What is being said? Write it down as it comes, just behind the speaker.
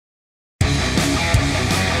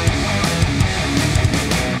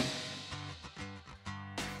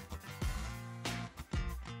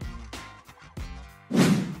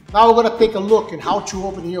Now we're going to take a look at how to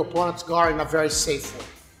open your opponent's guard in a very safe way.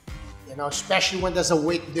 You know, especially when there's a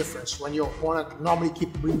weight difference, when your opponent normally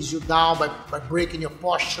brings you down by breaking your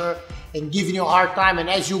posture and giving you a hard time, and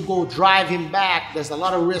as you go drive him back, there's a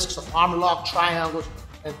lot of risks of arm lock, triangles,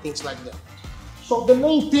 and things like that. So the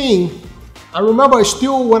main thing, I remember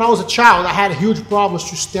still when I was a child, I had huge problems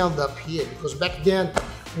to stand up here, because back then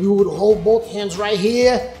we would hold both hands right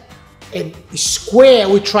here, and square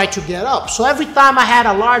we try to get up. So every time I had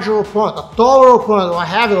a larger opponent, a taller opponent, or a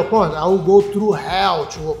heavier opponent, I would go through hell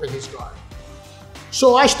to open his guard.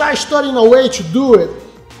 So I started studying a way to do it,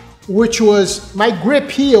 which was, my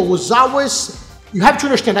grip here was always, you have to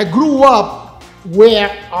understand, I grew up where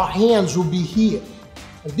our hands would be here.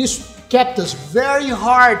 And this kept us very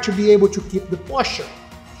hard to be able to keep the posture.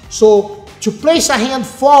 So to place a hand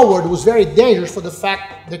forward was very dangerous for the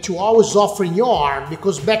fact that you always offering your arm,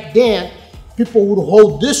 because back then people would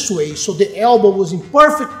hold this way, so the elbow was in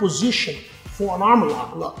perfect position for an arm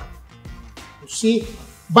lock. Look, you see,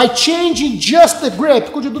 by changing just the grip,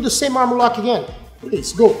 could you do the same arm lock again?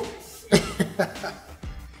 Please go.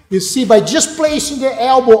 You see, by just placing the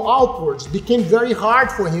elbow outwards, it became very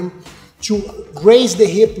hard for him to raise the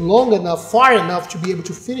hip long enough, far enough to be able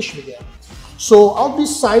to finish me there. So I'll be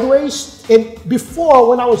sideways, and before,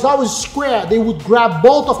 when I was always square, they would grab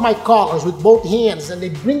both of my collars with both hands, and they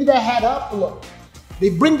bring their head up, look.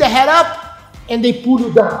 They bring the head up, and they pull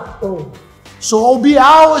you down. Oh. So I'll be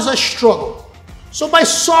always a struggle. So by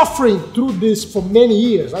suffering through this for many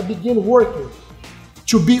years, I began working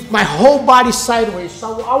to be my whole body sideways.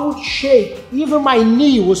 So I would shake, even my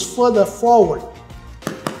knee was further forward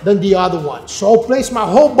than the other one. So I'll place my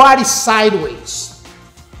whole body sideways.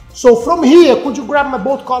 So from here, could you grab my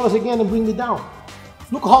both collars again and bring me down?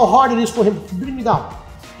 Look how hard it is for him to bring me down.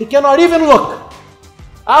 He cannot even look.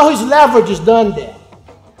 All his leverage is done there.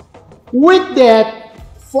 With that,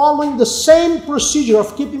 following the same procedure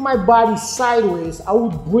of keeping my body sideways, I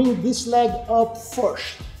would bring this leg up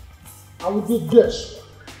first. I would do this.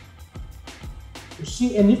 You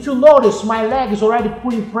see, and if you notice, my leg is already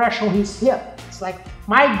putting pressure on his hip. It's like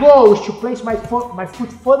my goal is to place my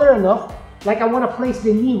foot further enough, like I want to place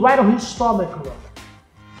the knee right on his stomach.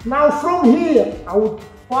 Now from here, I would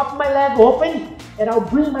pop my leg open and I'll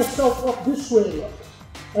bring myself up this way,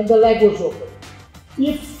 and the leg was open.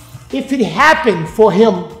 If it happened for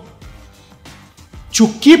him to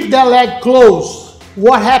keep that leg closed,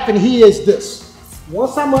 what happened here is this.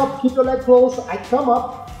 Once I'm up, keep the leg closed, I come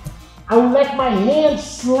up, I will let my hand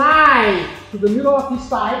slide to the middle of his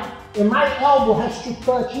thigh, and my elbow has to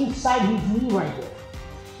touch inside his knee right there.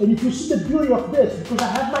 And if you see the beauty of this, because I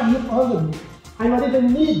have my hip under me, I don't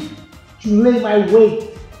even need to lay my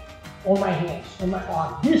weight on my hands, on my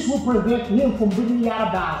arm. This will prevent him from bringing me out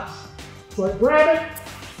of balance. So I grab it,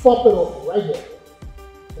 flop it over, right there.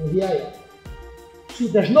 And here I am. See,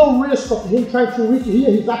 there's no risk of him trying to reach here.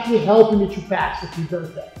 He's actually helping me to pass if he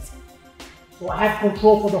does that. So I have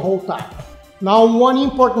control for the whole time. Now, one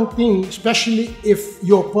important thing, especially if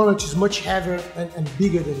your opponent is much heavier and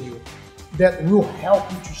bigger than you, that will help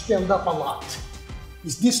you to stand up a lot,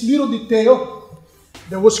 is this little detail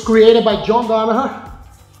that was created by John Danaher.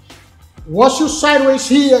 Once you're sideways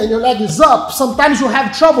here and your leg is up, sometimes you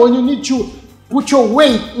have trouble and you need to put your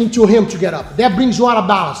weight into him to get up. That brings you out of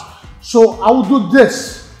balance. So I will do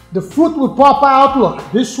this. The foot will pop out,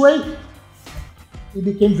 look, this way. It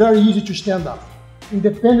became very easy to stand up,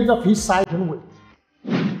 independent of his size and weight.